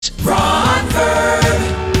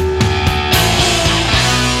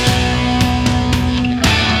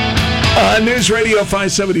On News Radio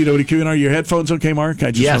 570 WQN. Are your headphones okay, Mark? I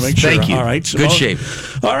just want to make sure. Thank you. All right. Good shape.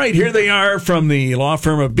 All right, here they are from the law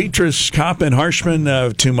firm of Beatrice, Kopp, and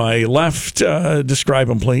Harshman. To my left, describe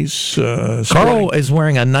them, please. Carl is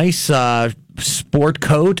wearing a nice sport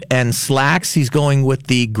coat and slacks. He's going with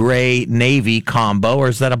the gray navy combo, or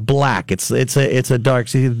is that a black? It's a dark,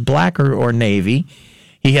 black or navy.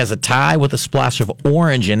 He has a tie with a splash of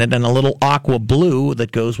orange in it and a little aqua blue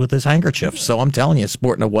that goes with his handkerchief. So I'm telling you,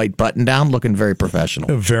 sporting a white button down, looking very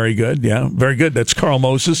professional. Very good, yeah, very good. That's Carl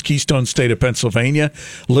Moses, Keystone State of Pennsylvania,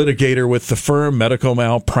 litigator with the firm, medical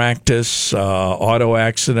malpractice, auto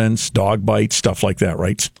accidents, dog bites, stuff like that,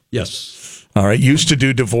 right? Yes. All right, used to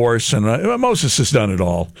do divorce, and Moses has done it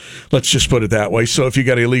all. Let's just put it that way. So if you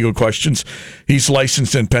got any legal questions, he's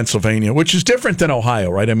licensed in Pennsylvania, which is different than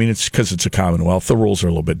Ohio, right? I mean, it's because it's a Commonwealth. The rules are a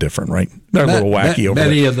little bit different, right? They're a little wacky over there.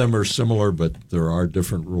 Many of them are similar, but there are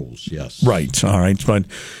different rules, yes. Right, all right. But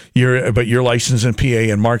you're licensed in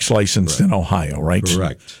PA, and Mark's licensed in Ohio, right?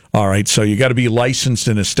 Correct. All right, so you got to be licensed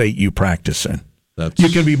in a state you practice in. You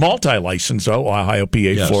can be multi-licensed, though, Ohio, PA,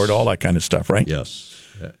 yes. Florida, all that kind of stuff, right? Yes.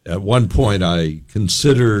 At one point, I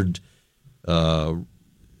considered having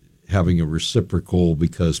a reciprocal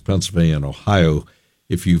because Pennsylvania and Ohio,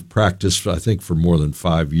 if you've practiced, I think, for more than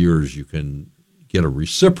 5 years, you can get a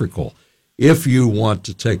reciprocal if you want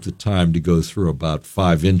to take the time to go through about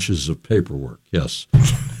 5 inches of paperwork. Yes.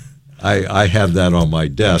 I had that on my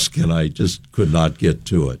desk, and I just could not get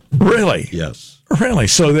to it. Really? Yes. Really?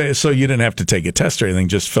 So you didn't have to take a test or anything,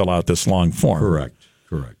 just fill out this long form? Correct.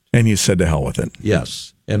 And you said to hell with it.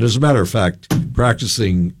 Yes. And as a matter of fact,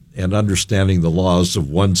 practicing and understanding the laws of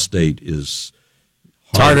one state is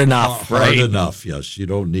hard enough, right? Hard enough, yes. You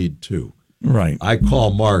don't need to. Right. I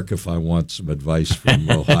call Mark if I want some advice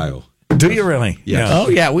from Ohio. Do you really? Yes. Oh,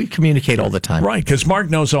 yeah, we communicate all the time. Right, because Mark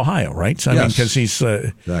knows Ohio, right? So, I mean, because he's...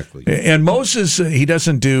 exactly. And Moses, he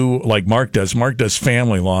doesn't do like Mark does. Mark does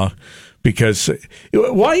family law. Because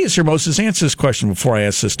why is there, Moses? Answer this question before I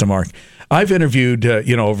ask this to Mark. I've interviewed,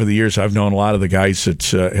 over the years, I've known a lot of the guys that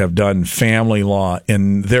have done family law,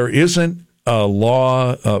 and there isn't a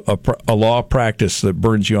law practice that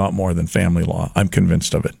burns you out more than family law. I'm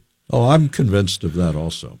convinced of it. Oh, I'm convinced of that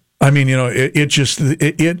also. I mean,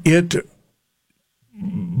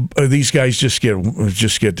 these guys just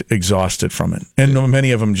get exhausted from it, and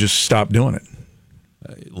many of them just stop doing it.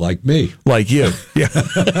 Like me. Like you. Yeah.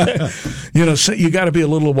 So you got to be a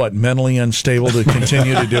little, mentally unstable to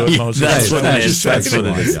continue to do it, Moses. That's what it is. That's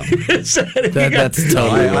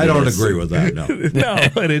totally I don't agree with that, no. No,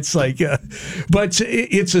 but it's like, but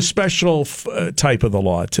it's a special type of the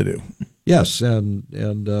law to do. Yes, and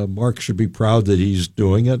Mark should be proud that he's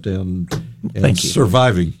doing it and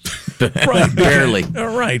surviving. Right, barely.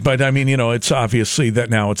 Right, but I mean, it's obviously that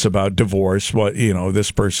now it's about divorce.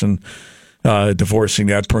 This person... divorcing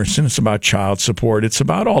that person. It's about child support. It's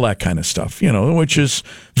about all that kind of stuff, which is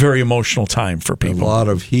very emotional time for people. A lot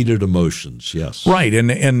of heated emotions, yes. Right, and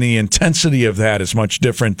the intensity of that is much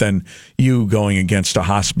different than you going against a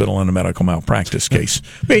hospital in a medical malpractice case.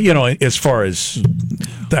 As far as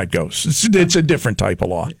that goes, it's a different type of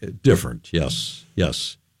law. Different,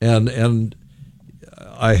 yes. And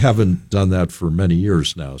I haven't done that for many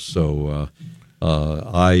years now, so...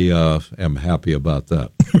 I am happy about that.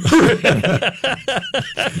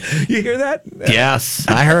 You hear that? Yes,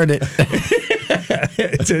 I heard it.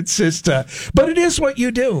 It's just, but it is what you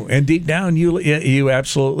do, and deep down, you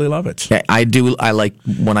absolutely love it. I do. I like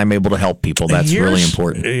when I'm able to help people. That's really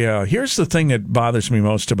important. Yeah. Here's the thing that bothers me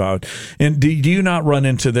most about, and do you not run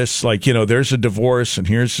into this? Like, there's a divorce, and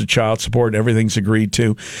here's the child support, and everything's agreed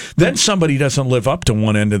to. Then somebody doesn't live up to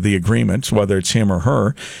one end of the agreement, whether it's him or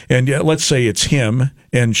her, and let's say it's him,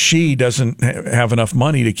 and she doesn't have enough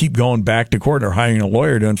money to keep going back to court or hiring a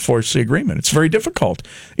lawyer to enforce the agreement. It's very difficult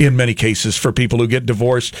in many cases for people who get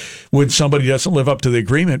divorced when somebody doesn't live up to the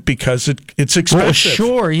agreement because it's expensive. Well,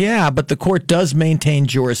 sure, yeah, but the court does maintain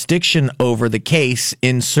jurisdiction over the case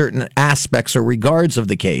in certain aspects or regards of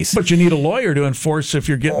the case. But you need a lawyer to enforce if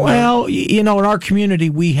you're getting... Well, in our community,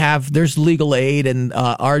 there's legal aid, and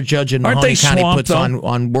our judge in Mahoney County puts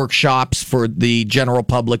on workshops for the general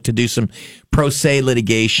public to do some pro se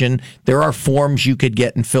litigation. There are forms you could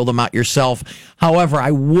get and fill them out yourself. However,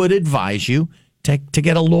 I would advise you to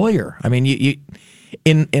get a lawyer. I mean,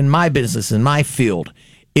 in my business, in my field,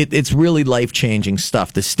 it's really life-changing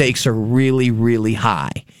stuff. The stakes are really, really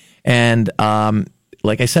high. And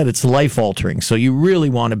like I said, it's life-altering. So you really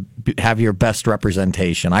want to have your best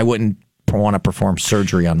representation. I wouldn't want to perform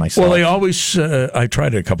surgery on myself. Well, they always, I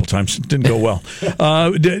tried it a couple times. It didn't go well.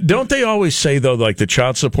 Don't they always say, though, like the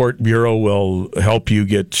Child Support Bureau will help you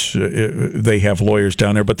get, they have lawyers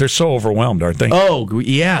down there, but they're so overwhelmed, aren't they? Oh,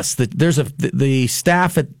 yes. The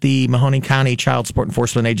staff at the Mahoning County Child Support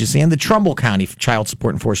Enforcement Agency and the Trumbull County Child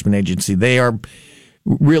Support Enforcement Agency, they are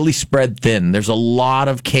really spread thin. There's a lot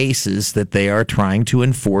of cases that they are trying to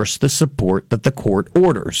enforce the support that the court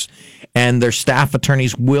orders. And their staff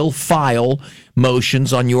attorneys will file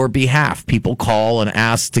motions on your behalf. People call and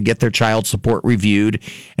ask to get their child support reviewed,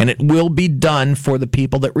 and it will be done for the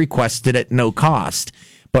people that requested at no cost.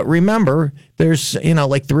 But remember, there's,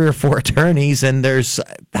 like 3 or 4 attorneys, and there's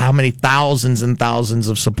how many thousands and thousands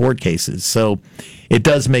of support cases. So it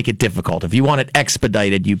does make it difficult. If you want it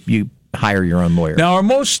expedited, you hire your own lawyer. Now, are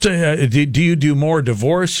most, do you do more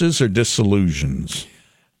divorces or dissolutions?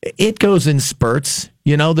 It goes in spurts.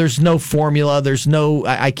 There's no formula. There's no,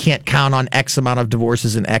 I can't count on X amount of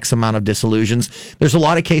divorces and X amount of dissolutions. There's a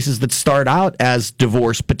lot of cases that start out as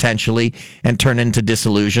divorce potentially and turn into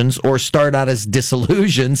dissolutions, or start out as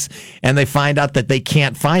dissolutions and they find out that they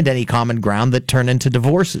can't find any common ground that turn into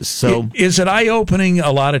divorces. So is it eye-opening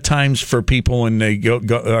a lot of times for people when they go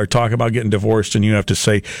or talk about getting divorced, and you have to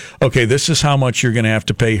say, okay, this is how much you're going to have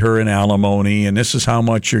to pay her in alimony, and this is how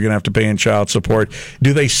much you're going to have to pay in child support?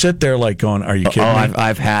 Do they sit there like going, are you kidding me?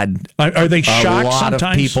 I've had are they shocked a lot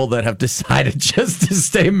sometimes? Of people that have decided just to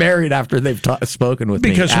stay married after they've spoken with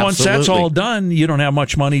me. Because once that's all done, you don't have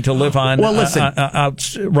much money to live on. Well,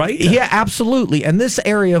 listen, right? Yeah, absolutely. And this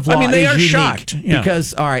area of law, they is are unique shocked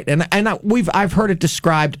because all right, and I've heard it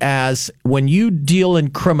described as when you deal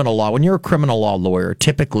in criminal law, when you're a criminal law lawyer,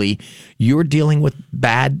 typically you're dealing with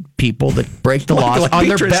bad people that break the laws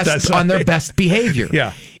on their best behavior.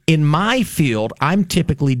 Yeah. In my field, I'm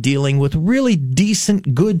typically dealing with really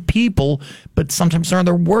decent, good people, but sometimes they're on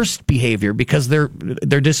their worst behavior because they're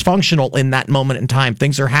dysfunctional in that moment in time.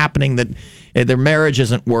 Things are happening that their marriage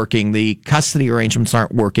isn't working, the custody arrangements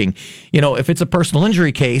aren't working. If it's a personal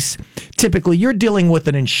injury case, typically you're dealing with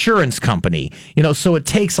an insurance company. So it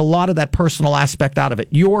takes a lot of that personal aspect out of it.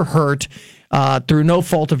 You're hurt through no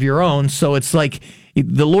fault of your own, so it's like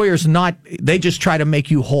the lawyer's they just try to make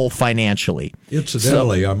you whole financially.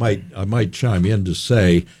 Incidentally, I might chime in to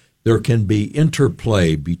say there can be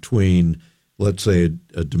interplay between, let's say,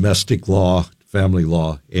 a domestic law, family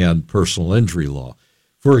law, and personal injury law.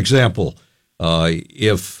 For example,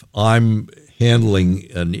 if I'm handling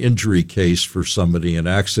an injury case for somebody, an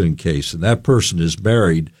accident case, and that person is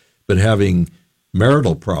married but having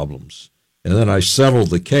marital problems, and then I settle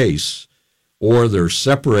the case, or they're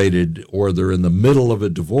separated, or they're in the middle of a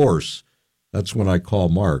divorce, that's when I call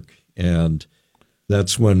Mark. And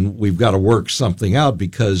that's when we've got to work something out,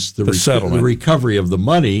 because the recovery of the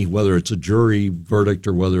money, whether it's a jury verdict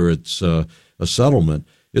or whether it's a settlement,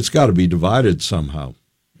 it's got to be divided somehow.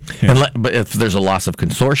 Yeah. But if there's a loss of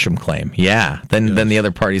consortium claim, then the other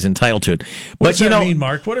party's entitled to it. What does that mean,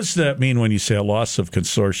 Mark? What does that mean when you say a loss of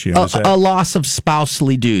consortium? A loss of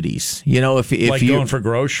spousally duties. If like going for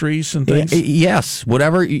groceries and things? Yes.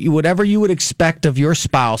 Whatever you would expect of your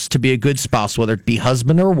spouse to be a good spouse, whether it be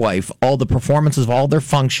husband or wife, all the performances of all their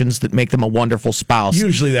functions that make them a wonderful spouse.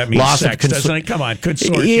 Usually that means sex, doesn't it? Come on,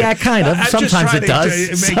 consortium. Yeah, kind of. Sometimes it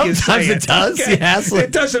does. Sometimes it does. Okay. Yes.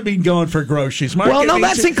 It doesn't mean going for groceries, Mark. Well, no,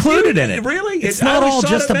 that's included in it. Really? It's not all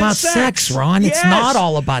just about sex, Ron. Yes. It's not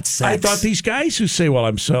all about sex. I thought these guys who say, well,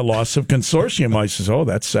 I'm so loss of consortium, I says, oh,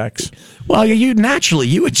 that's sex. Well, you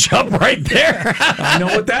would jump right there. I know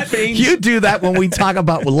what that means. You do that when we talk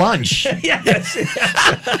about lunch. Yes.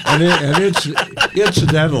 and it's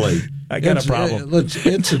incidentally, I got a problem.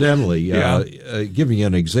 Incidentally, giving you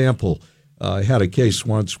an example, I had a case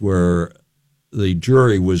once where the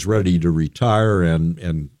jury was ready to retire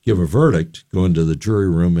and give a verdict, go into the jury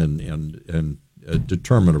room and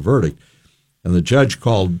determine a verdict. And the judge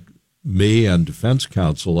called me and defense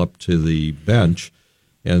counsel up to the bench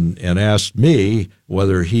and asked me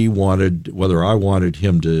whether I wanted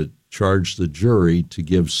him to charge the jury to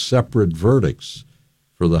give separate verdicts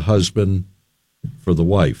for the husband, for the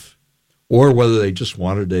wife, or whether they just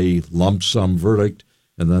wanted a lump sum verdict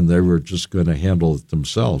and then they were just going to handle it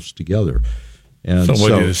themselves together. And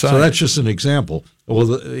so that's just an example.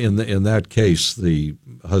 Well, in that case, the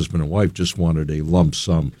husband and wife just wanted a lump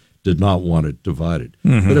sum, did not want it divided.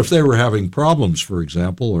 Mm-hmm. But if they were having problems, for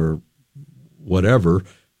example, or whatever,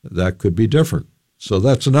 that could be different. So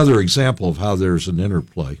that's another example of how there's an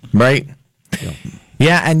interplay. Right.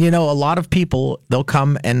 Yeah, and a lot of people, they'll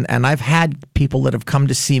come, and I've had people that have come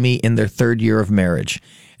to see me in their third year of marriage,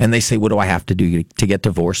 and they say, what do I have to do to get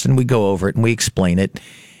divorced? And we go over it, and we explain it.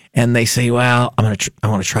 and they say, "Well, I want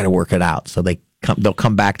to try to work it out." So they'll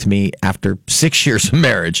come back to me after 6 years of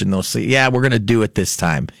marriage, and they'll say, "Yeah, we're going to do it this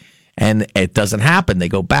time," and it doesn't happen. They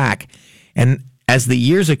go back, and as the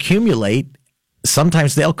years accumulate,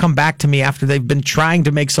 sometimes they'll come back to me after they've been trying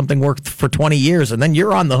to make something work for 20 years, and then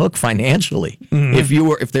you're on the hook financially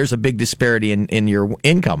if there's a big disparity in your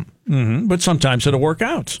income. Mm-hmm. But sometimes it'll work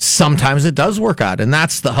out. Sometimes it does work out, and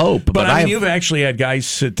that's the hope. But I mean, you've actually had guys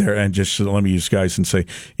sit there and just, let me use guys and say,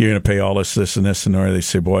 you're going to pay all this, and this, and or they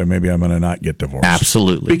say, boy, maybe I'm going to not get divorced.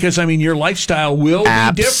 Absolutely. Because, I mean, your lifestyle will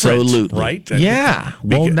be different, right? Yeah.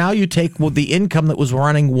 Well, now you take the income that was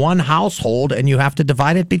running one household, and you have to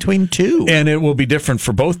divide it between two. And it will be different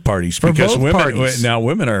for both parties. Because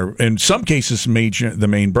women are, in some cases, the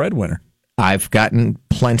main breadwinner. I've gotten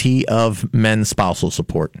plenty of men's spousal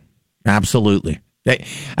support. Absolutely.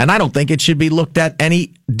 And I don't think it should be looked at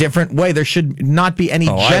any different way. There should not be any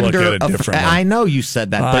gender. I look at it differently. I know you said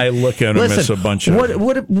that. But I look at them as a bunch of.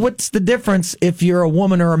 What's the difference if you're a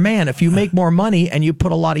woman or a man? If you make more money and you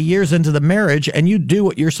put a lot of years into the marriage and you do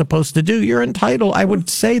what you're supposed to do, you're entitled. I would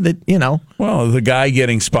say that, Well, the guy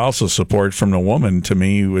getting spousal support from the woman, to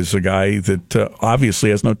me, was a guy that obviously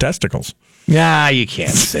has no testicles. Yeah, you can't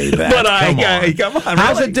say that. But come on.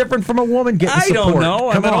 How's really? it different from a woman getting support? I don't know.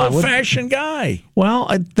 I'm an old-fashioned guy. Well,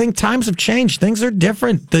 I think times have changed. Things are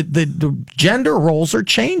different. The gender roles are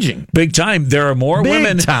changing. Big time. There are more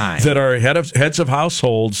women that are heads of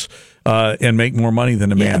households and make more money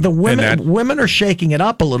than a man. Yeah, the women are shaking it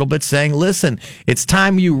up a little bit, saying, listen, it's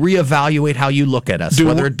time you reevaluate how you look at us,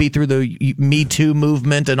 whether it be through the Me Too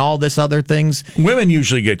movement and all this other things. Women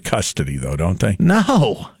usually get custody, though, don't they?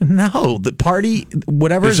 No. The party,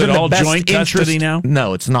 whatever is in the best interest. Is it all joint custody now?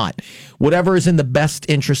 No, it's not. Whatever is in the best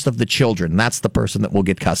interest of the children, that's the person that will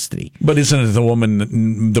get custody. But isn't it the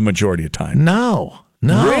woman the majority of the time? No,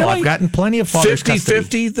 really? I've gotten plenty of fathers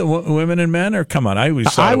 50-50, the women and men? Or come on, I always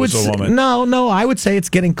thought it was a woman. No, I would say it's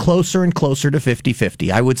getting closer and closer to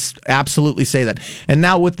 50-50. I would absolutely say that. And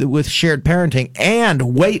now with shared parenting,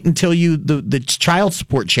 and wait until the child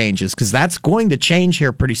support changes, because that's going to change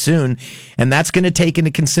here pretty soon, and that's going to take into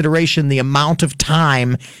consideration the amount of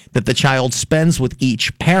time that the child spends with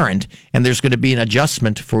each parent, and there's going to be an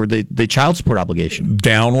adjustment for the child support obligation.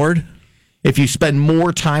 Downward? If you spend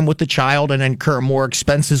more time with the child and incur more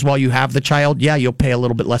expenses while you have the child, yeah, you'll pay a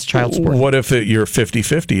little bit less child support. What if you're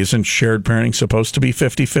 50-50? Isn't shared parenting supposed to be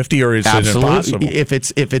 50-50, or is it impossible? If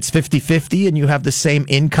it's 50-50 and you have the same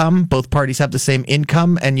income, both parties have the same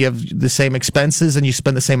income, and you have the same expenses, and you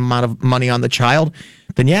spend the same amount of money on the child,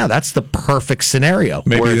 then yeah, that's the perfect scenario.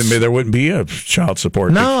 Maybe there wouldn't be a child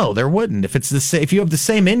support. No, there wouldn't. If you have the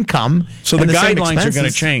same income, so the guidelines are going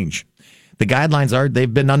to change. The guidelines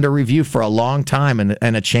they've been under review for a long time,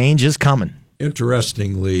 and a change is coming.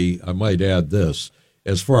 Interestingly, I might add this.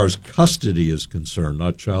 As far as custody is concerned,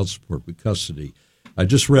 not child support, but custody, I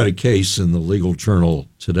just read a case in the Legal Journal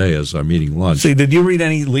today as I'm eating lunch. See, did you read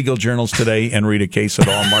any legal journals today and read a case at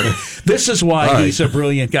all, Marty? This is why he's a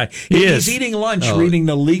brilliant guy. He's eating lunch reading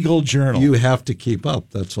the Legal Journal. You have to keep up.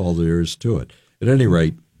 That's all there is to it. At any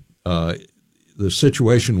rate, the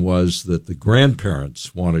situation was that the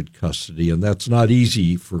grandparents wanted custody, and that's not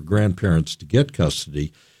easy for grandparents to get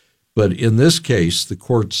custody. But in this case, the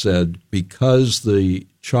court said because the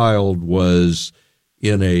child was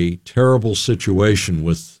in a terrible situation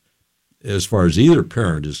as far as either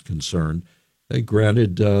parent is concerned, they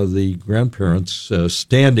granted the grandparents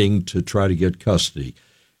standing to try to get custody.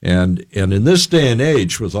 And in this day and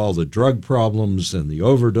age, with all the drug problems and the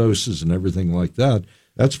overdoses and everything like that,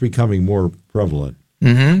 that's becoming more prevalent,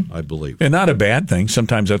 I believe. And not a bad thing.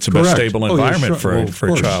 Sometimes that's the best stable environment for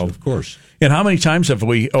a child. Of course. And how many times have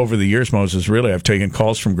we, over the years, Moses, really, I've taken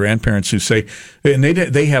calls from grandparents who say, and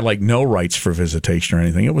they had like no rights for visitation or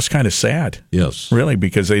anything. It was kind of sad. Yes. Really,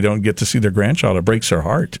 because they don't get to see their grandchild. It breaks their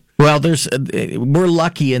heart. Well, we're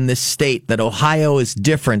lucky in this state that Ohio is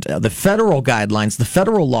different. The federal guidelines, the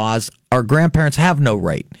federal laws, our grandparents have no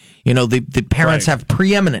right. The parents have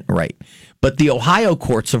preeminent right. But the Ohio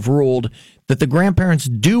courts have ruled that the grandparents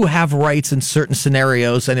do have rights in certain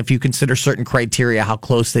scenarios, and if you consider certain criteria, how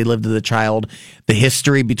close they live to the child, the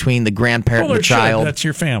history between the grandparent and the child. That's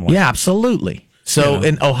your family. Yeah, absolutely. So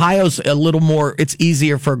in Ohio's a little more, it's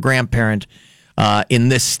easier for a grandparent in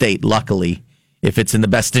this state, luckily, if it's in the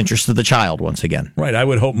best interest of the child, once again. Right. I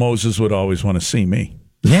would hope Moses would always want to see me.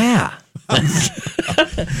 Yeah.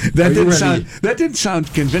 That didn't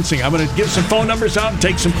sound convincing. I'm going to give some phone numbers out and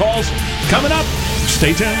take some calls. Coming up,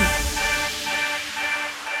 stay tuned.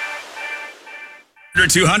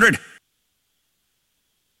 200.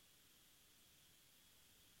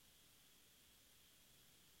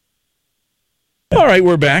 All right,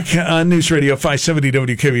 we're back on News Radio 570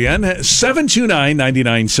 WKBN,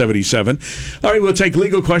 729-9977. All right, we'll take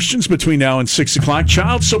legal questions between now and 6 o'clock.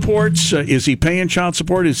 Child support, is he paying child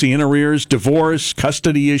support? Is he in arrears? Divorce,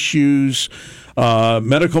 custody issues,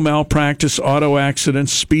 medical malpractice, auto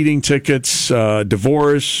accidents, speeding tickets,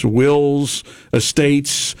 divorce, wills,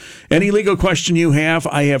 estates. Any legal question you have,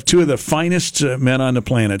 I have two of the finest men on the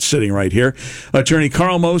planet sitting right here. Attorney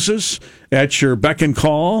Carl Moses, at your beck and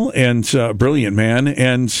call, and brilliant man,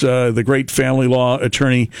 and the great family law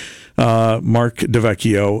attorney Mark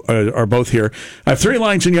DeVecchio are both here. I have three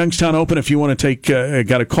lines in Youngstown open. If you want to take,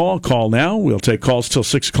 got a call now. We'll take calls till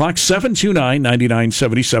 6 o'clock.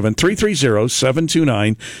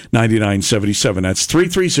 729-9977, 330-729-9977. That's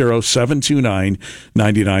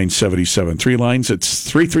 330-729-9977. Three lines. It's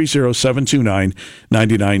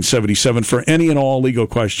 330-729-9977 for any and all legal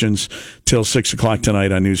questions till 6 o'clock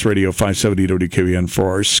tonight on News Radio 570 WKBN for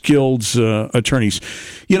our skilled attorneys.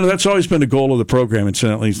 You know, that's always been the goal of the program,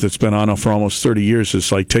 incidentally, that's been on for almost 30 years.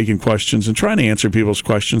 It's like taking questions and trying to answer people's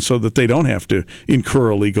questions so that they don't have to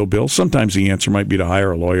incur a legal bill. Sometimes the answer might be to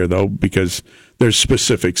hire a lawyer, though, because there's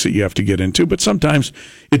specifics that you have to get into, but sometimes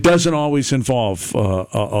it doesn't always involve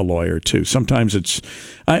a lawyer, too. Sometimes it's...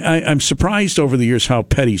 I'm surprised over the years how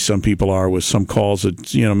petty some people are with some calls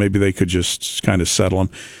that, you know, maybe they could just kind of settle them.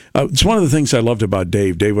 It's one of the things I loved about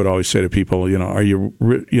Dave. Dave would always say to people, you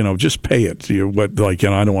know, just pay it. I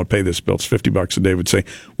don't want to pay this bill. It's $50. And Dave would say,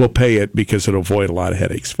 well, pay it because it'll avoid a lot of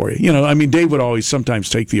headaches for you. You know, I mean, Dave would always sometimes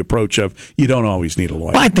take the approach of you don't always need a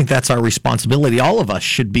lawyer. Well, I think that's our responsibility. All of us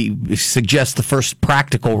should suggest the first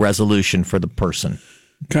practical resolution for the person.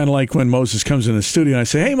 Kind of like when Moses comes in the studio and I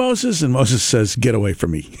say, hey, Moses, and Moses says, get away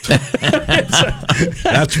from me.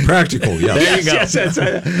 That's practical, yeah. There you go. Yes,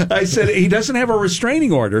 I said, he doesn't have a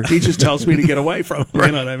restraining order. He just tells me to get away from him.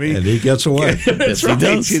 You know what I mean? And he gets away. That's right.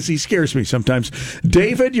 He scares me sometimes.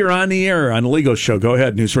 David, you're on the air on the Legal Show. Go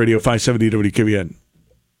ahead, News Radio 570 WKBN.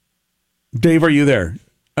 Dave, are you there?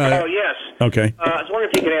 Oh, yes. Okay. I was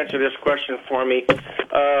wondering if you could answer this question for me.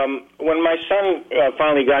 When my son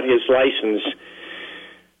finally got his license,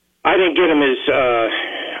 I didn't get him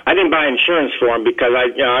I didn't buy insurance for him because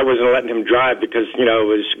I wasn't letting him drive because, you know, it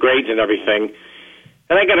was grades and everything.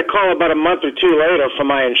 And I got a call about a month or two later from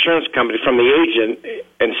my insurance company, from the agent,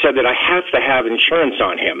 and said that I have to have insurance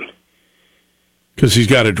on him. Because he's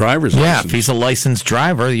got a driver's license. Yeah, if he's a licensed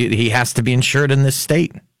driver, he has to be insured in this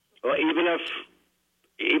state. Well,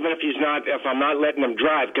 even if he's not, if I'm not letting him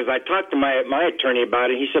drive, because I talked to my attorney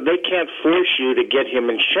about it, he said they can't force you to get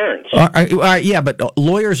him insurance. Yeah, but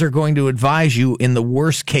lawyers are going to advise you in the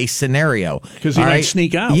worst case scenario because he might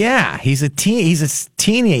sneak out. Yeah, he's a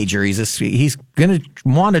teenager. He's going to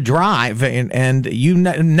want to drive, and you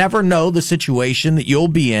never know the situation that you'll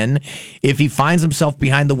be in if he finds himself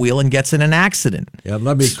behind the wheel and gets in an accident. Yeah,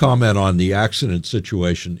 let me comment on the accident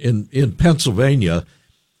situation in Pennsylvania,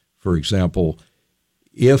 for example.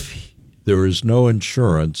 If there is no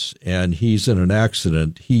insurance and he's in an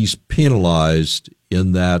accident, he's penalized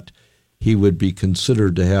in that he would be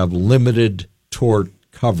considered to have limited tort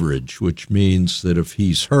coverage, which means that if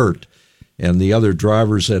he's hurt and the other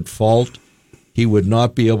driver's at fault, he would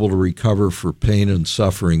not be able to recover for pain and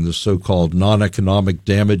suffering, the so-called non-economic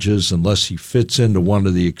damages, unless he fits into one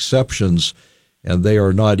of the exceptions, and they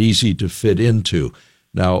are not easy to fit into.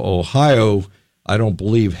 Now, Ohio, I don't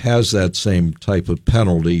believe, has that same type of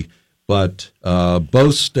penalty, but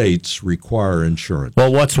both states require insurance.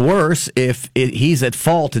 Well, what's worse, if he's at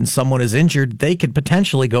fault and someone is injured, they could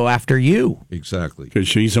potentially go after you. Exactly. Because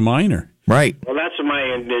she's a minor. Right. Well, that's what my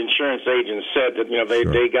insurance agent said, that, you know, they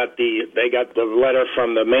got the letter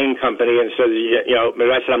from the main company and said, you know,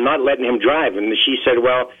 I said, I'm not letting him drive. And she said,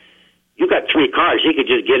 well, you got 3 cars. He could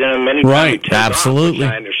just get in them anytime. Right, absolutely.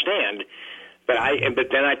 I understand. But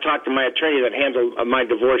then I talked to my attorney that handled my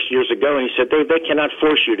divorce years ago, and he said they cannot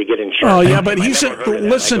force you to get insurance. Oh, yeah, but he said,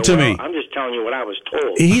 listen to me. I'm just telling you what I was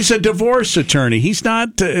told. He's a divorce attorney. He's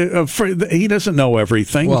not he doesn't know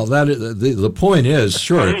everything. Well, that is, the point is,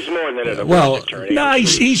 sure. He's more than a divorce attorney. No,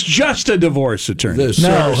 he's just a divorce attorney.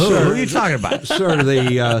 Who are you talking about? Sir,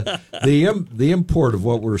 the import of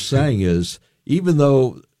what we're saying is, even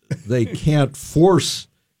though they can't force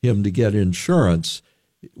him to get insurance,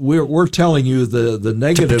 we're telling you the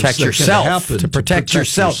negatives that can happen to protect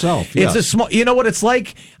yourself. Yeah. It's a small. You know what it's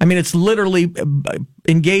like? I mean, it's literally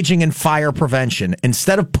engaging in fire prevention.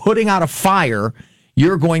 Instead of putting out a fire,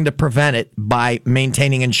 you're going to prevent it by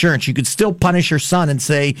maintaining insurance. You could still punish your son and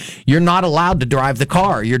say you're not allowed to drive the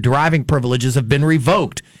car. Your driving privileges have been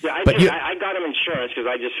revoked. Yeah, I got him insurance because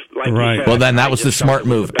I just like. Right. Said, well, then that was the smart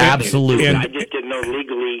move. Absolutely. I just didn't know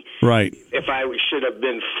legally. Right. If I should have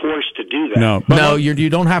been forced to do that. No, you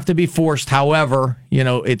don't have to be forced. However,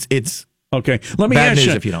 it's okay. Let me bad ask news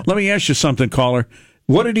you. if you don't. Let me ask you something, caller.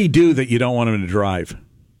 What did he do that you don't want him to drive?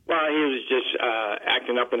 Well, he was just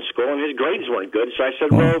acting up in school, and his grades weren't good. So I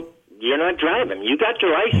said, well, you're not driving. You got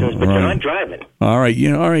your license, but you're not driving. All right.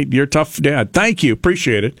 All right. You're a tough dad. Thank you.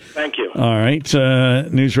 Appreciate it. Thank you. All right.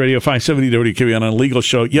 News Radio 570 WQB on a legal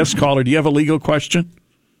show. Yes, caller. Do you have a legal question?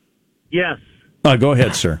 Yes. Go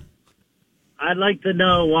ahead, sir. I'd like to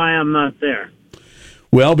know why I'm not there.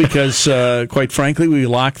 Well, because quite frankly, we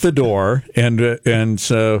locked the door and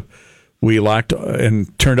so we locked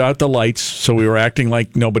and turned out the lights, so we were acting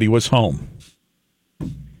like nobody was home.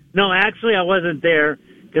 No, actually, I wasn't there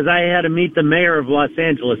because I had to meet the mayor of Los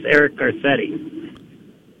Angeles, Eric Garcetti.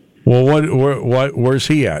 Well, where's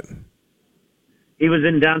he at? He was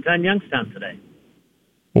in downtown Youngstown today.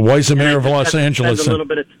 Well, why is the mayor of Los Angeles?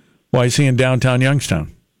 Why is he in downtown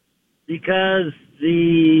Youngstown? Because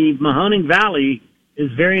the Mahoning Valley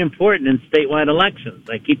is very important in statewide elections.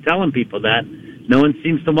 I keep telling people that. No one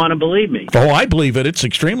seems to want to believe me. Oh, I believe it. It's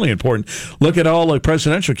extremely important. Look at all the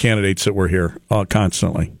presidential candidates that were here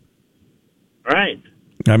constantly. Right.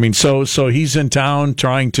 I mean, so he's in town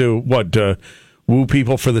trying to, woo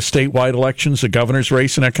people for the statewide elections, the governor's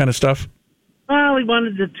race and that kind of stuff? Well, he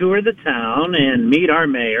wanted to tour the town and meet our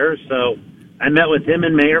mayor, so I met with him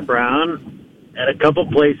and Mayor Brown at a couple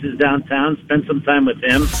places downtown, spent some time with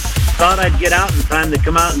him. Thought I'd get out in time to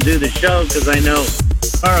come out and do the show because I know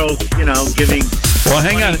Carl's, giving... Well,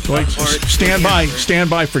 hang on. Wait, stand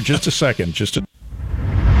by for just a second.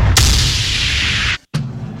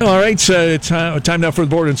 All right, so it's time now for the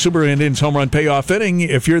Board and Subaru Indians Home Run Payoff Inning.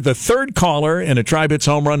 If you're the third caller in a Tribe Hits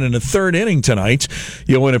home run in the third inning tonight,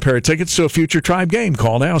 you'll win a pair of tickets to a future Tribe game.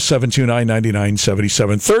 Call now,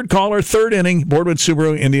 729-9977. Third caller, third inning, Boardman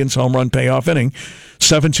Subaru Indians Home Run Payoff Inning,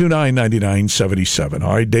 729-9977.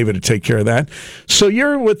 All right, David, to take care of that. So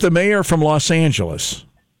you're with the mayor from Los Angeles.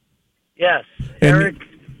 Yes, Eric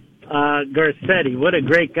Garcetti. What a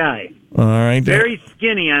great guy. All right. Very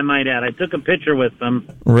skinny, I might add. I took a picture with him.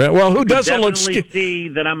 Well, who doesn't look skinny? See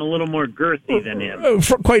that I'm a little more girthy than him.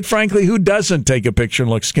 Quite frankly, who doesn't take a picture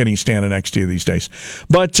and look skinny standing next to you these days?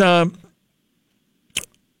 But let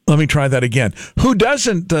me try that again. Who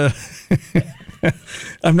doesn't? I'm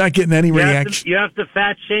not getting any reaction. You have to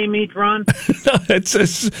fat shame me, Ron?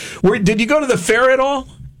 Did you go to the fair at all?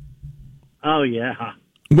 Oh, yeah.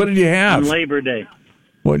 What did you have? On Labor Day.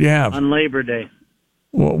 What did you have? On Labor Day.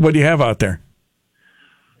 What do you have out there?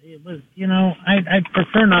 It was, I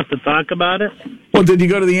prefer not to talk about it. Well, did you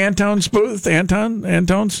go to the Anton's booth?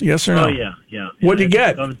 Anton's? Yes or no? Oh, yeah. What did you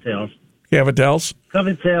get? Covatails. Cavatel's?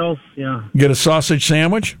 Covatails, yeah. Get a sausage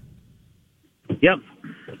sandwich? Yep.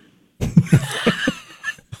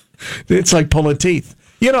 It's like pulling teeth.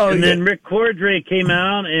 And then Rick Cordray came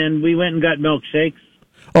out, and we went and got milkshakes.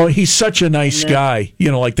 Oh, he's such a nice guy.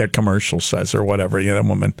 Like that commercial says or whatever. That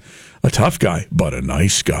woman, a tough guy, but a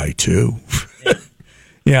nice guy, too.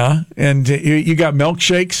 Yeah. And you got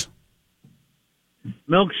milkshakes?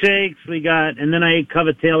 Milkshakes we got, and then I ate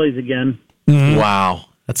Cavatellis again. Mm-hmm. Wow.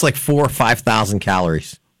 That's like 4,000 or 5,000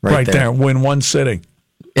 calories right there. In one sitting.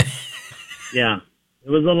 Yeah. It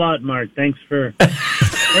was a lot, Mark. Thanks for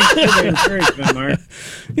the encouragement, Mark.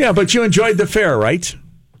 Yeah, but you enjoyed the fair, right?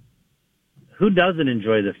 Who doesn't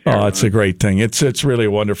enjoy the fair? Oh, it's a great thing. It's really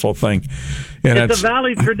a wonderful thing. And it's a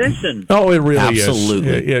Valley tradition. Oh, it really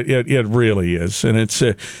Absolutely. is. It really is. And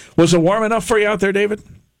was it warm enough for you out there, David?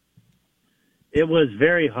 It was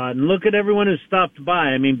very hot. And look at everyone who stopped by.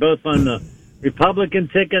 I mean, both on the Republican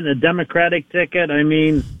ticket and the Democratic ticket. I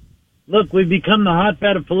mean, look, we've become the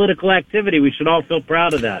hotbed of political activity. We should all feel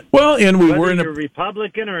proud of that. Well, and whether you're a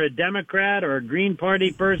Republican or a Democrat or a Green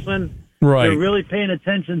Party person, right? You're really paying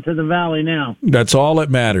attention to the Valley now. That's all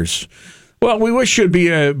that matters. Well, we wish you'd be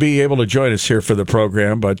able to join us here for the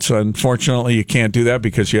program, but unfortunately you can't do that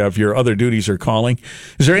because you have your other duties are calling.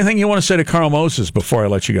 Is there anything you want to say to Carl Moses before I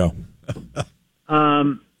let you go?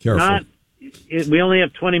 Careful. We only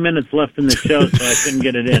have 20 minutes left in the show, so I couldn't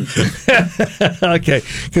get it in. Okay,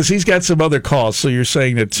 because he's got some other calls, so you're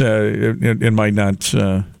saying that it might not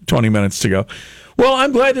 20 minutes to go. Well,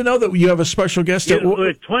 I'm glad to know that you have a special guest.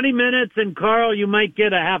 With 20 minutes, and Carl, you might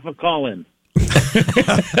get a half a call in.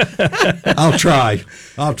 I'll try,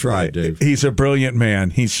 Dave. He's a brilliant man.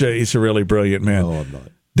 He's a really brilliant man. No, I'm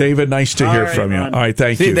not. David, nice to hear from you. Man. All right,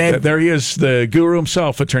 thank you. There he is, the guru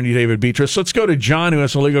himself, Attorney David Beatrice. Let's go to John, who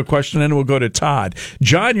has a legal question, and we'll go to Todd.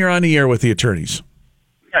 John, you're on the air with the attorneys.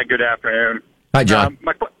 Yeah, good afternoon. Hi, John.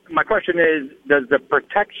 My question is, does the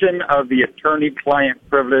protection of the attorney-client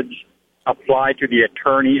privilege apply to the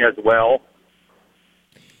attorney as well?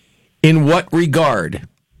 In what regard?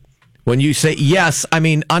 When you say yes, I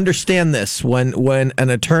mean, understand this. When an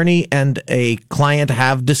attorney and a client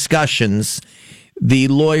have discussions, the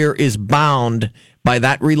lawyer is bound by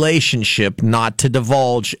that relationship not to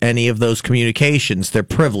divulge any of those communications. They're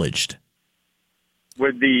privileged.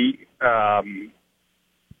 Would the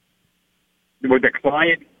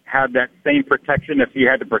client have that same protection if he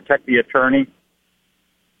had to protect the attorney?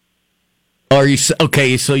 Are you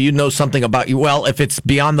okay? So you know something about you. Well, if it's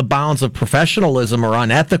beyond the bounds of professionalism or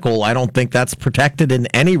unethical, I don't think that's protected in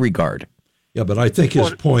any regard. Yeah, but I think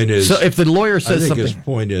his point is. So if the lawyer says something, his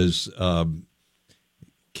point is,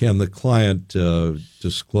 can the client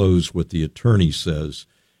disclose what the attorney says?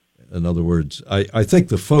 In other words, I think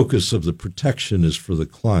the focus of the protection is for the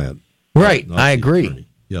client. Right, I agree. Attorney.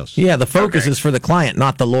 Yes. Yeah, the focus is for the client,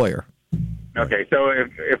 not the lawyer. Okay, so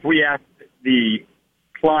if we ask the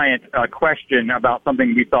client a question about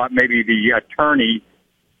something we thought maybe the attorney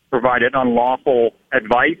provided unlawful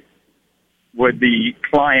advice, would the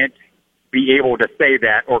client be able to say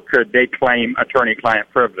that, or could they claim attorney-client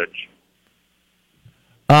privilege?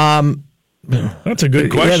 That's a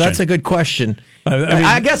good question. Yeah, that's a good question.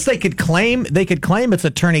 I guess they could claim it's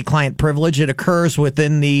attorney-client privilege. It occurs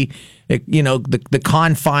within the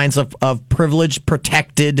confines of privilege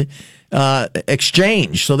protected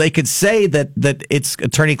exchange. So they could say that it's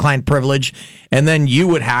attorney-client privilege, and then you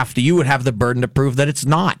would have the burden to prove that it's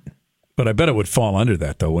not. But I bet it would fall under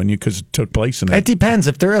that, though, wouldn't you? Because it took place in that. It depends.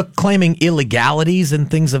 If they're claiming illegalities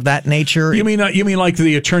and things of that nature. You mean like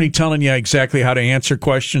the attorney telling you exactly how to answer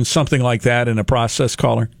questions, something like that in a process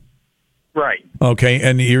caller? Right. Okay,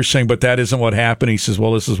 and you're saying, but that isn't what happened. He says,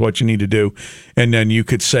 well, this is what you need to do. And then you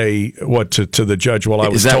could say, what, to the judge, well, I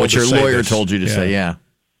was told to say this. Is that what your lawyer told you to say? Yeah.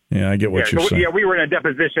 Yeah, I get what you're saying. Yeah, we were in a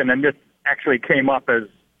deposition, and this actually came up as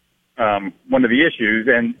one of the issues,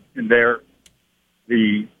 and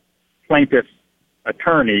the plaintiff's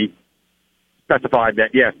attorney specified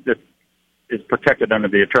that, yes, this is protected under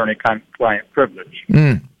the attorney-client privilege.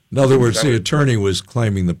 In other words, the attorney was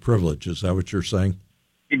claiming the privilege. Is that what you're saying?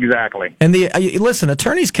 Exactly. And listen,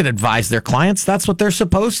 attorneys can advise their clients. That's what they're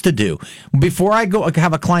supposed to do. Before I go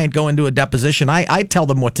have a client go into a deposition, I tell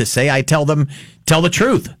them what to say. I tell them, tell the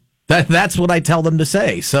truth. That's what I tell them to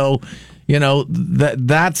say. So,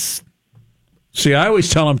 that's... See, I always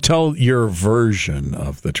tell them, tell your version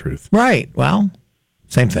of the truth. Right. Well,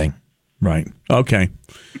 same thing. Right. Okay.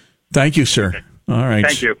 Thank you, sir. All right.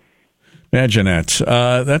 Thank you. Jeanette.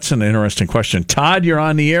 That's an interesting question. Todd, you're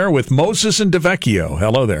on the air with Moses and DeVecchio.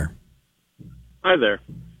 Hello there. Hi there.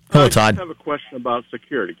 Hello, Todd. I have a question about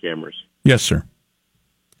security cameras. Yes, sir.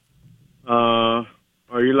 Are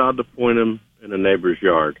you allowed to point them in a neighbor's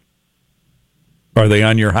yard? Are they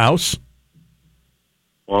on your house?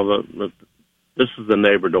 Well, this is the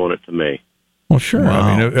neighbor doing it to me. Well, sure. Wow.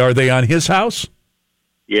 I mean, are they on his house?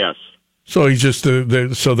 Yes. So he's just so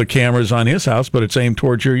the camera's on his house, but it's aimed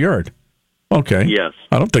towards your yard. Okay. Yes.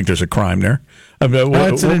 I don't think there's a crime there.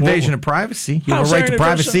 It's an invasion of privacy. You have a right to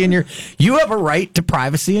privacy You have a right to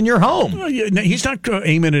privacy in your home. He's not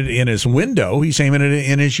aiming it in his window. He's aiming it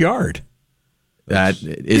in his yard.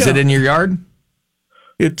 Is it in your yard?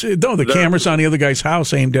 The camera's on the other guy's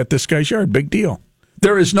house, aimed at this guy's yard. Big deal.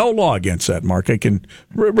 There is no law against that, Mark.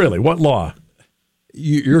 Really, what law?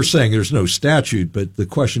 You're saying there's no statute, but the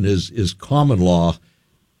question is common law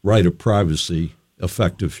right of privacy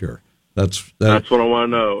effective here? That's what I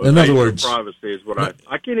want to know. In other words, privacy is what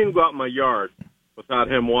I can't even go out in my yard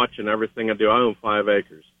without him watching everything I do. I own 5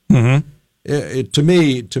 acres. Mm-hmm. To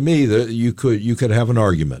me, you could have an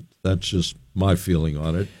argument. That's just my feeling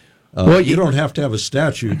on it. You don't have to have a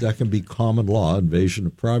statute. That can be common law, invasion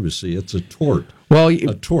of privacy. It's a tort.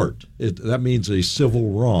 A tort. That means a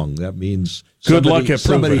civil wrong. That means good luck at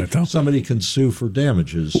proving it, though. Somebody can sue for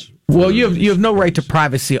damages. Well, you have no right to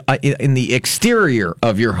privacy in the exterior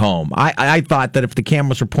of your home. I thought that if the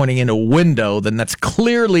cameras were pointing in a window, then that's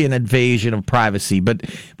clearly an invasion of privacy. But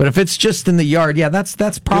if it's just in the yard, yeah,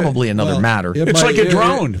 that's probably another matter. It's like a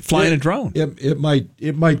drone, flying a drone. It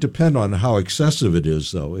might depend on how excessive it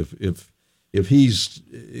is, though. If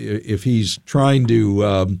he's trying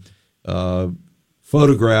to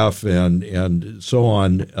photograph and so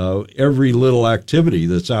on every little activity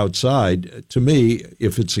that's outside, to me,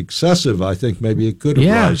 if it's excessive, I think maybe it could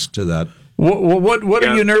rise to that. What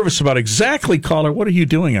are you nervous about exactly, caller? What are you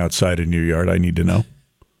doing outside in your yard? I need to know.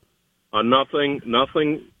 Nothing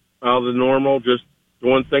out of the normal, just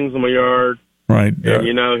doing things in my yard. Right.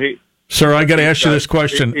 And, Sir, I got to ask you this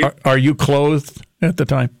question. Are you clothed at the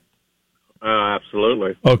time?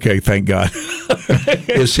 Absolutely. Okay, thank God.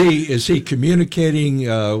 Is he communicating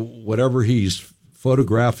whatever he's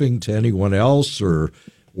photographing to anyone else, or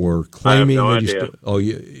or claiming I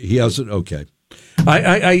that he hasn't? Okay.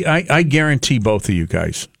 I guarantee both of you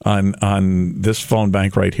guys on this phone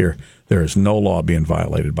bank right here, there is no law being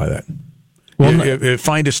violated by that. Well,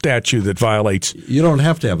 find a statute that violates. You don't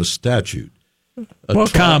have to have a statute.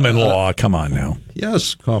 Common law. Come on now.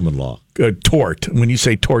 Yes, common law. Tort. When you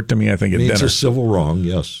say tort to me, I think it means a civil wrong.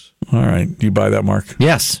 Yes. All right. Do you buy that, Mark?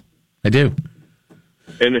 Yes, I do.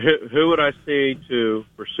 And who would I see to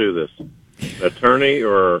pursue this? An attorney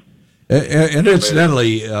or? And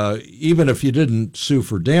incidentally, even if you didn't sue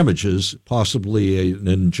for damages, possibly an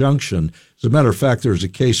injunction. As a matter of fact, there's a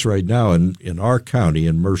case right now in our county,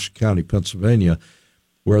 in Mercer County, Pennsylvania,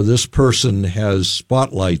 where this person has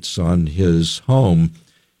spotlights on his home,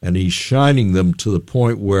 and he's shining them to the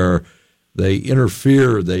point where they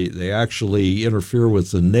interfere. They actually interfere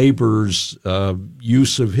with the neighbor's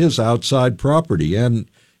use of his outside property, and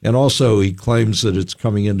also he claims that it's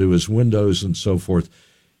coming into his windows and so forth.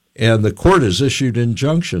 And the court has issued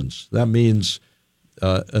injunctions. That means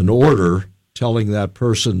an order telling that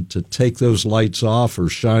person to take those lights off or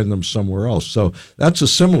shine them somewhere else. So that's a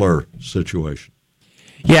similar situation.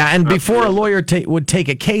 Yeah, and before a lawyer would take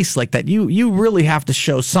a case like that, you really have to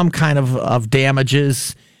show some kind of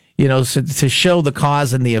damages, to show the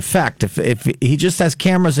cause and the effect. If he just has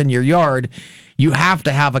cameras in your yard, you have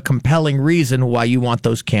to have a compelling reason why you want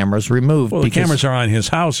those cameras removed. Well, the cameras are on his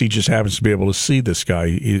house. He just happens to be able to see this guy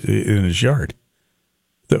in his yard.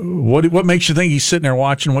 What makes you think he's sitting there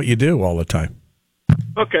watching what you do all the time?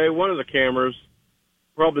 Okay, one of the cameras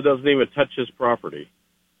probably doesn't even touch his property.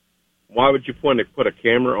 Why would you put a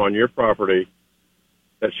camera on your property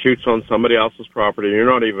that shoots on somebody else's property and you're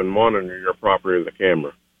not even monitoring your property with the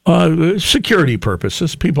camera? Security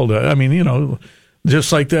purposes. People do.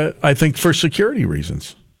 Just like that, I think for security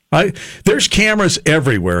reasons. There's cameras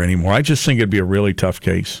everywhere anymore. I just think it'd be a really tough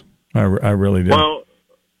case. I really do. Well,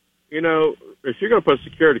 if you're going to put a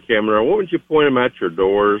security camera, why wouldn't you point them at your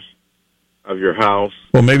doors of your house?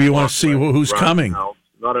 Well, maybe you want to see who's coming.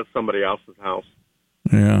 Not at somebody else's house.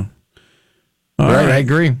 Yeah. Right, I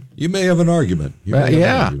agree. You may have an argument.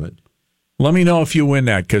 Let me know if you win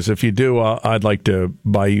that, because if you do, I'd like to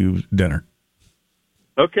buy you dinner.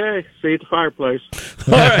 Okay, see you at the fireplace.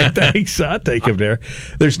 All right, thanks. I'll take him there.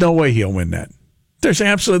 There's no way he'll win that. There's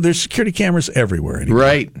security cameras everywhere anymore.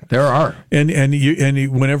 Right, there are. And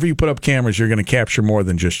whenever you put up cameras, you're going to capture more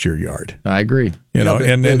than just your yard. I agree.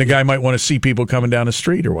 And the guy might want to see people coming down the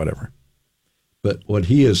street or whatever. But what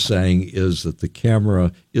he is saying is that the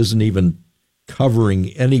camera isn't even covering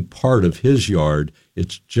any part of his yard.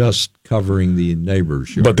 It's just covering the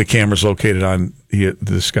neighbor's yard. But the camera's located on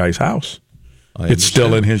this guy's house. It's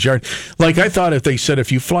still in his yard. Like, I thought if they said if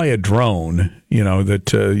you fly a drone,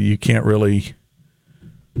 that you can't really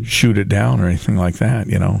shoot it down or anything like that.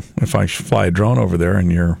 If I fly a drone over there in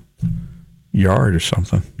your yard or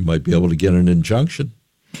something, you might be able to get an injunction.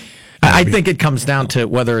 I think it comes down to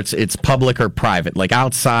whether it's public or private. Like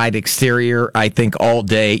outside, exterior, I think all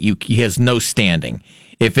day he has no standing.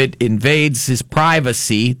 If it invades his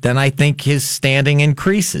privacy, then I think his standing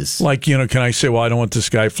increases. Like, can I say, well, I don't want this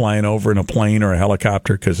guy flying over in a plane or a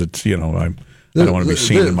helicopter because it's, I don't want to be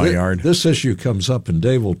seen in my yard. This issue comes up, and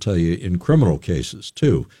Dave will tell you, in criminal cases,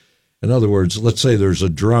 too. In other words, let's say there's a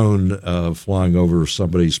drone flying over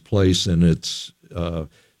somebody's place, and it's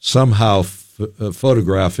somehow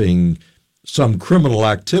photographing some criminal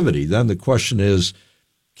activity. Then the question is,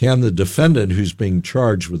 can the defendant who's being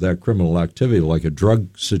charged with that criminal activity, like a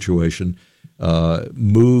drug situation,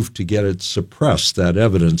 move to get it suppressed, that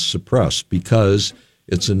evidence suppressed, because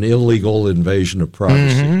it's an illegal invasion of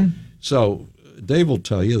privacy? Mm-hmm. So Dave will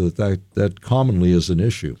tell you that commonly is an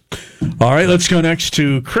issue. All right, let's go next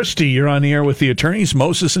to Christy. You're on the air with the attorneys,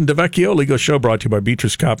 Moses and DeVecchio. Legal show brought to you by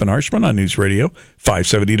Beatrice, Kopp, and Harshman on News Radio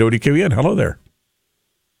 570 WQEN. Hello there.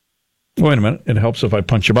 Wait a minute. It helps if I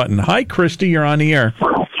punch a button. Hi, Christy. You're on the air.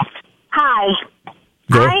 Hi.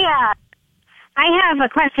 I have a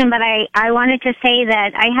question, but I wanted to say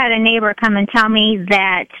that I had a neighbor come and tell me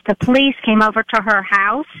that the police came over to her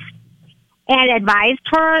house and advised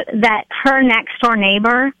her that her next-door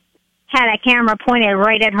neighbor had a camera pointed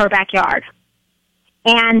right at her backyard,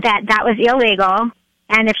 and that was illegal,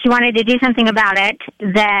 and if she wanted to do something about it,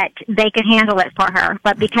 that they could handle it for her.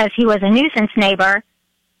 But because he was a nuisance neighbor,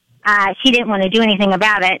 she didn't want to do anything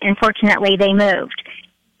about it, and fortunately they moved.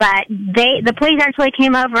 But the police actually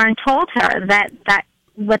came over and told her that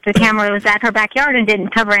what the camera was at her backyard and didn't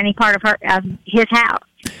cover any part of his house.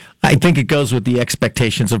 I think it goes with the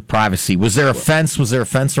expectations of privacy. Was there a fence? Was there a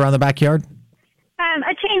fence around the backyard?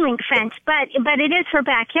 A chain chain link fence, but it is her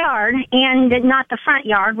backyard and not the front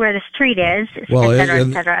yard where the street is, well, et cetera,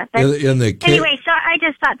 et cetera. Anyway, so I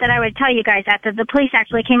just thought that I would tell you guys that the police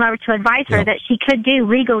actually came over to advise her that she could do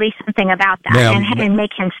legally something about that and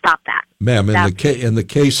make him stop that. Ma'am, in the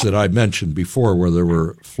case that I mentioned before, where there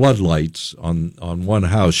were floodlights on one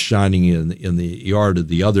house shining in the yard of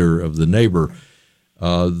the other of the neighbor,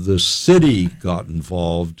 the city got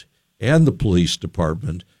involved and the police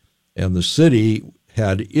department, and the city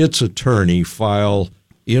had its attorney file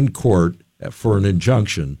in court for an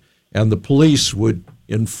injunction, and the police would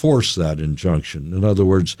enforce that injunction. In other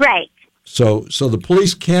words, right. So the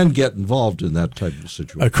police can get involved in that type of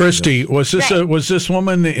situation. Christy, was this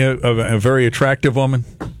woman a very attractive woman?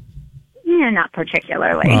 No, not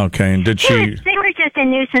particularly. Okay, and did she? They were just a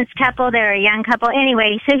nuisance couple. They were a young couple.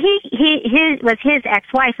 Anyway, so he was his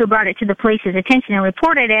ex-wife who brought it to the police's attention and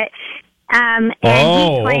reported it. And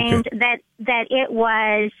he claimed that it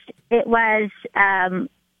was that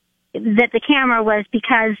the camera was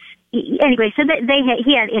because anyway. So that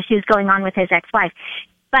he had issues going on with his ex-wife.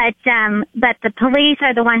 But the police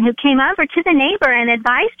are the one who came over to the neighbor and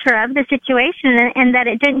advised her of the situation and that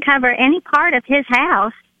it didn't cover any part of his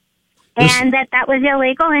house. And that was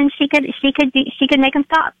illegal, and she could make him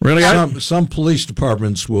stop. Really, some police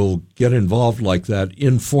departments will get involved like that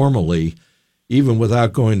informally, even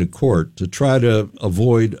without going to court, to try to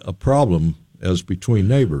avoid a problem as between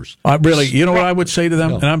neighbors. Really, you know what I would say to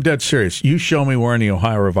them, and I'm dead serious. You show me where in the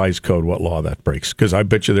Ohio Revised Code what law that breaks, because I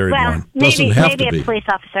bet you there isn't one. Maybe a police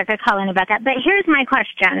officer could call in about that. But here's my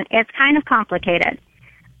question: it's kind of complicated.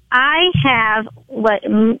 I have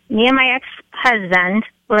me and my ex-husband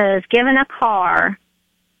was given a car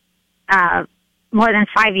more than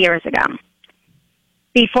 5 years ago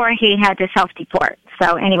before he had to self-deport.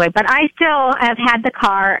 So anyway, but I still have had the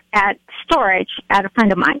car at storage at a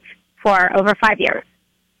friend of mine for over 5 years.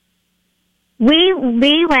 We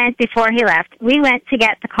went, before he left, we went to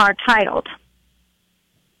get the car titled.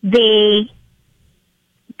 The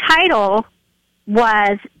title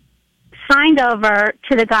was signed over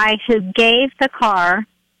to the guy who gave the car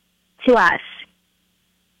to us.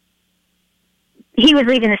 He was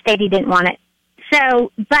leaving the state. He didn't want it.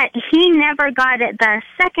 So, but he never got it. The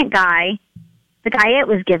second guy, the guy it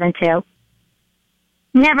was given to,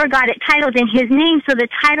 never got it titled in his name, so the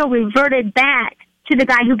title reverted back to the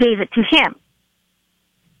guy who gave it to him.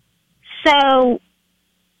 So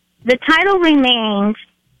the title remains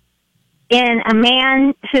in a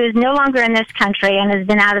man who is no longer in this country and has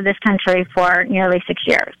been out of this country for nearly 6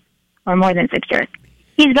 years, or more than 6 years.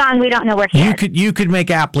 He's gone. We don't know where he is. You could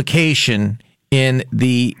make application in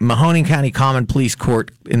the Mahoning County Common Pleas Court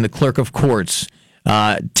in the Clerk of Courts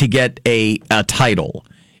to get a title.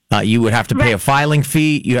 You would have to pay a filing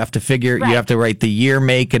fee. You have to figure. You have to write the year,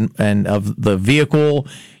 make, and of the vehicle.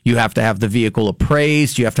 You have to have the vehicle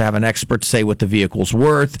appraised. You have to have an expert say what the vehicle's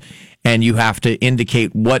worth, and you have to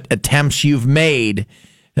indicate what attempts you've made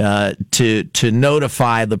to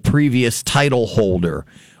notify the previous title holder.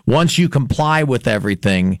 Once you comply with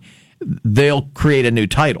everything, they'll create a new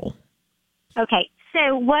title. Okay,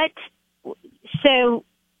 so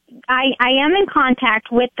I am in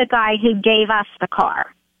contact with the guy who gave us the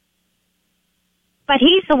car. But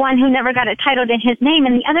he's the one who never got it titled in his name,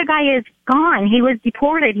 and the other guy is gone. He was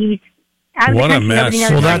deported. He's out of the country. What a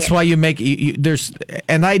mess. Well, that's why you make there's.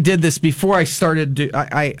 And I did this before I started.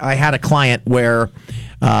 I had a client where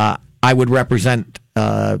I would represent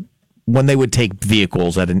when they would take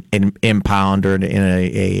vehicles at an impound or in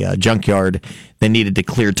a junkyard. They needed to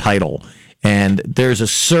clear title, and there's a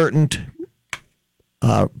certain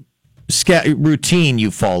routine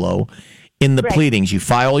you follow in the pleadings. You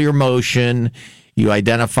file your motion. You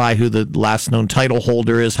identify who the last known title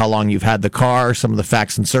holder is, how long you've had the car, some of the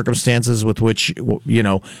facts and circumstances with which,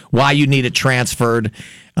 why you need it transferred.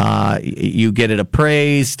 You get it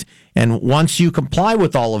appraised. And once you comply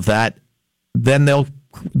with all of that, then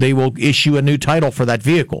they will issue a new title for that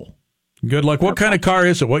vehicle. Good luck. What kind of car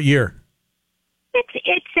is it? What year?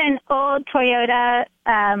 It's an old Toyota,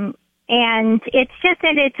 and it's just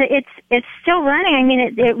that it's still running. I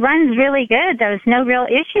mean, it runs really good. There's no real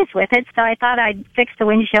issues with it, so I thought I'd fix the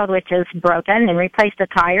windshield, which is broken, and replace the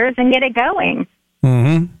tires and get it going.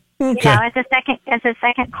 Mm-hmm. Okay. As a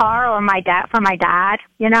second car, or for my dad.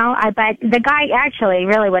 But the guy actually,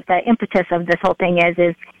 really, what the impetus of this whole thing is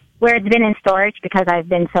where it's been in storage, because I've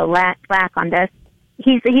been so lax on this.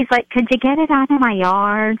 He's like, could you get it out of my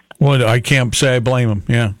yard? Well, I can't say I blame him.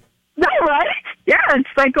 Yeah. Right? Yeah, it's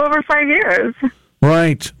like over 5 years.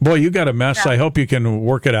 Right. Boy, you got a mess. Yeah. I hope you can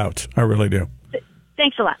work it out. I really do.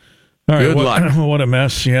 Thanks a lot. All right. Good luck. What a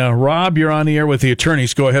mess. Yeah. Rob, you're on the air with the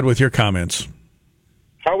attorneys. Go ahead with your comments.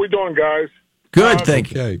 How we doing, guys? Good,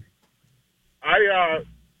 thank you. I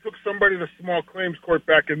took somebody to small claims court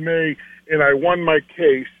back in May, and I won my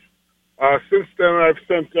case. Since then, I've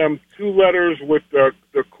sent them 2 letters with the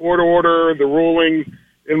court order, the ruling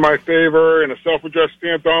in my favor, and a self-addressed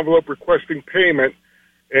stamped envelope requesting payment,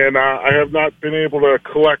 and I have not been able to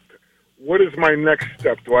collect. What is my next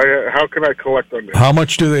step? How can I collect on this? How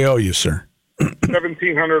much do they owe you, sir?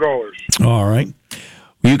 $1,700. All right.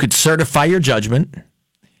 You could certify your judgment,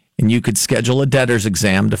 and you could schedule a debtor's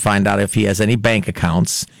exam to find out if he has any bank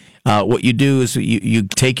accounts. What you do is you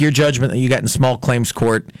take your judgment that you got in small claims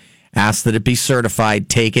court, ask that it be certified,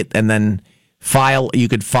 take it, and then file. You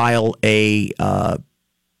could file a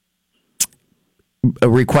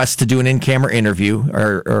request to do an in-camera interview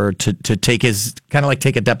or to take his, kind of like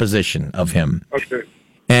take a deposition of him. Okay.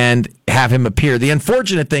 And have him appear. The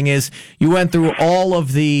unfortunate thing is you went through all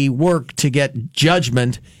of the work to get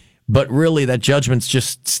judgment, but really that judgment's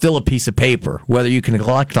just still a piece of paper. Whether you can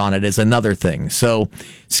collect on it is another thing. So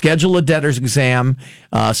schedule a debtor's exam,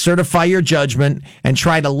 certify your judgment, and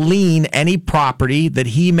try to lien any property that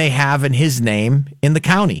he may have in his name in the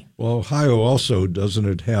county. Well, Ohio also, doesn't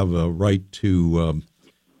it have a right to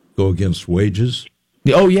go against wages?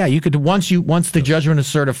 Oh yeah, you could once the judgment is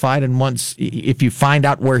certified, and once if you find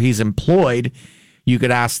out where he's employed, you could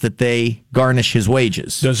ask that they garnish his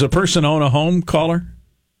wages. Does the person own a home, caller?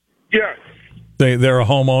 Yes. They're a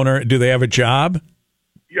homeowner. Do they have a job?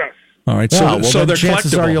 Yes. All right. So they're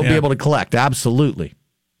chances collectible. are you'll be able to collect. Absolutely.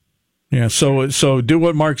 Yeah. So do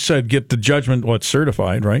what Mark said. Get the judgment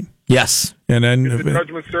certified, right? Yes. And then Is the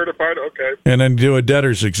judgment certified? Okay. And then do a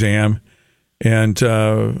debtor's exam,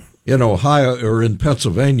 and. In Ohio or in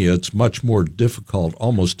Pennsylvania, it's much more difficult,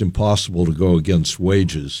 almost impossible to go against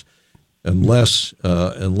wages, unless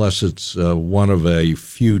it's one of a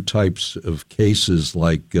few types of cases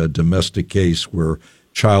like a domestic case where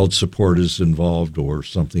child support is involved or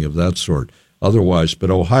something of that sort. Otherwise,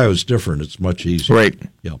 but Ohio's different. It's much easier. Right.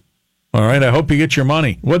 Yeah. All right. I hope you get your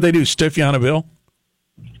money. What'd they do? Stiff you on a bill?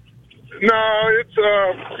 No, it's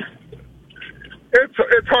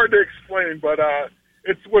hard to explain, but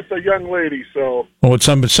it's with a young lady, so. Oh, it's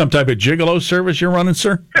some type of gigolo service you're running,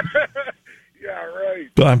 sir? Yeah, right.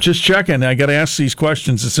 Well, I'm just checking. I got to ask these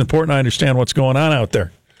questions. It's important I understand what's going on out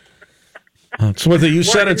there. It's with you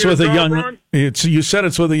said it's with a young. You said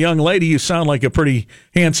it's with a young lady. You sound like a pretty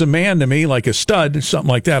handsome man to me, like a stud, something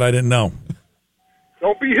like that. I didn't know.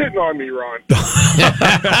 Don't be hitting on me, Ron.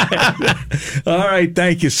 All right,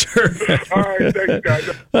 thank you, sir. All right, thanks, guys.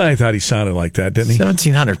 I thought he sounded like that, didn't he?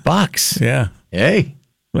 $1,700. Yeah. Hey.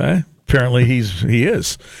 Well, apparently he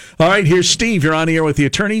is. All right, here's Steve. You're on the air with the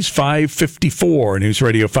attorneys. 554 News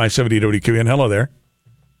Radio 570 WQN. Hello there.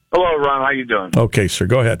 Hello, Ron. How you doing? Okay, sir.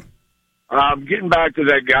 Go ahead. Getting back to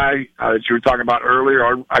that guy that you were talking about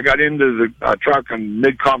earlier, I got into the truck in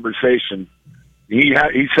mid-conversation. He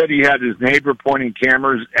said he had his neighbor pointing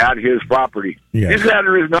cameras at his property. Yes. Is that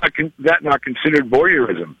or is that not considered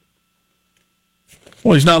voyeurism?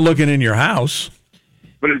 Well, he's not looking in your house.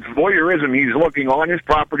 But it's voyeurism. He's looking on his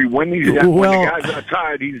property when the guy's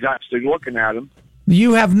outside. He's actually looking at him.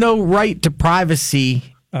 You have no right to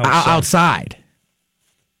privacy outside.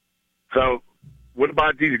 So, what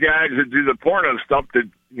about these guys that do the porno stuff that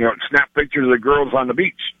snap pictures of the girls on the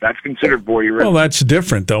beach? That's considered voyeurism. Well, that's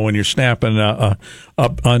different though when you're snapping up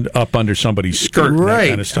under somebody's skirt, right? That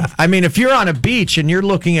kind of stuff. I mean, if you're on a beach and you're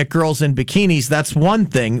looking at girls in bikinis, that's one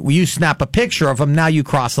thing. You snap a picture of them, now you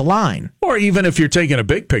cross a line. Or even if you're taking a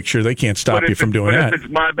big picture, they can't stop you from doing that. If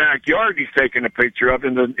it's my backyard, he's taking a picture of,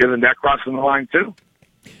 isn't that crossing the line too?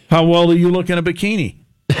 How well do you look in a bikini?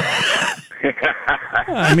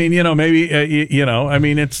 I mean, maybe, I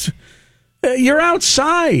mean, it's. You're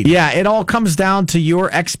outside. Yeah, it all comes down to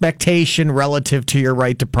your expectation relative to your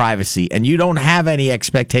right to privacy, and you don't have any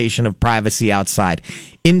expectation of privacy outside.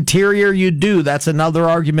 Interior, you do. That's another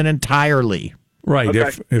argument entirely. Right. Okay.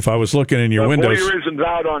 If I was looking in your windows, voyeurism's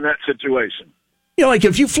out on that situation. Like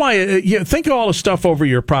if you fly, think of all the stuff over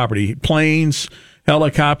your property: planes,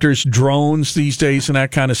 helicopters, drones these days, and that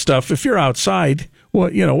kind of stuff. If you're outside.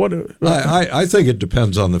 I think it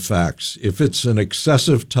depends on the facts. If it's an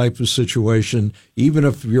excessive type of situation, even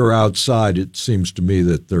if you're outside, it seems to me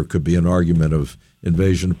that there could be an argument of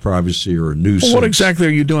invasion of privacy or a nuisance. Well, what exactly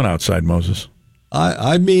are you doing outside, Moses?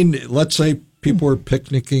 I mean, let's say people are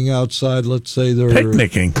picnicking outside. Let's say they're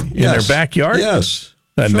picnicking in their backyard. Yes,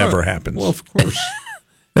 that never happens. Well, of course.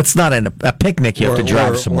 That's not a picnic. You have to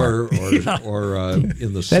drive somewhere. Or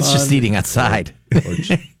in the sun. That's just eating outside. Or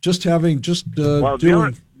just having doing.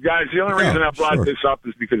 The only reason I brought this up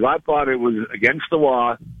is because I thought it was against the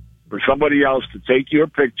law for somebody else to take your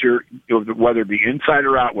picture, whether it be inside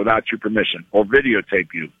or out, without your permission, or videotape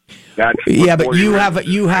you. But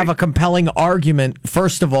you have a compelling argument.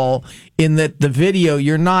 First of all, in that the video,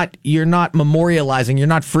 you're not memorializing, you're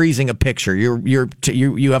not freezing a picture.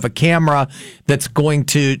 You have a camera that's going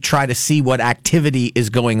to try to see what activity is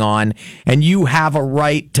going on, and you have a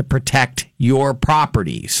right to protect your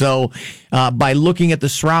property. So by looking at the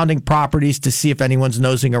surrounding properties to see if anyone's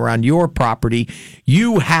nosing around your property,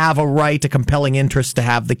 you have a right, a compelling interest to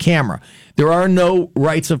have the camera. There are no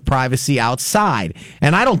rights of privacy outside.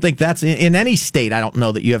 And I don't think that's in any state. I don't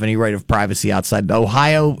know that you have any right of privacy outside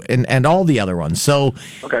Ohio and all the other ones. So,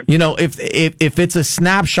 if it's a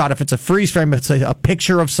snapshot, if it's a freeze frame, if it's a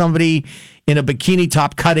picture of somebody in a bikini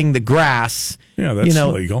top cutting the grass. Yeah, that's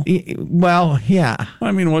illegal. Well, yeah.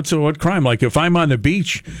 I mean, what crime? Like if I'm on the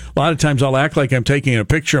beach, a lot of times I'll act like I'm taking a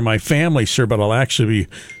picture of my family, sir, but I'll actually be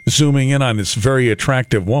zooming in on this very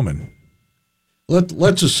attractive woman.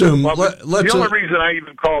 Let's assume. The only reason I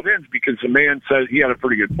even called in is because the man said he had a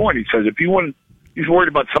pretty good point. He says if he's worried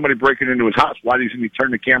about somebody breaking into his house, why doesn't he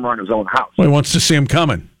turn the camera on his own house? Well, he wants to see him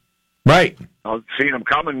coming. Right. Seeing him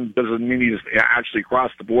coming doesn't mean he's actually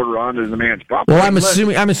crossed the border onto the man's property. Well, I'm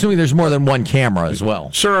assuming there's more than one camera as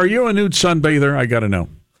well. Sir, are you a nude sunbather? I got to know.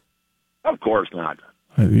 Of course not.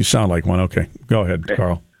 You sound like one. Okay, go ahead,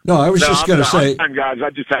 Carl. No, I was just going to say, guys. I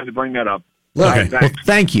just had to bring that up. Okay. Well,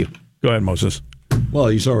 thank you. Go ahead, Moses. Well,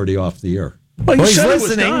 he's already off the air. Well, he's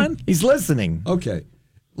listening. He's listening. Okay.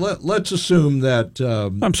 Let's assume that...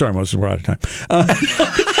 I'm sorry, Moses, we're out of time.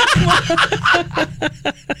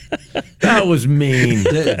 That was mean.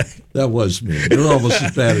 That was mean. You're almost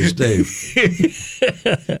as bad as Dave.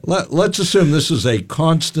 Let's assume this is a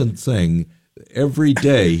constant thing. Every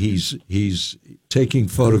day he's taking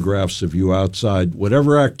photographs of you outside.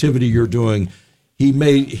 Whatever activity you're doing, he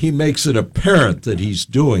makes it apparent that he's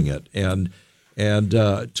doing it. And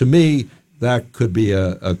to me, that could be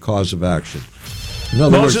a cause of action.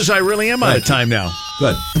 Moses, I really am out of time now.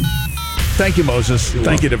 Good. Thank you, Moses.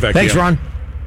 Thank you to Vecchio. Thanks, Ron.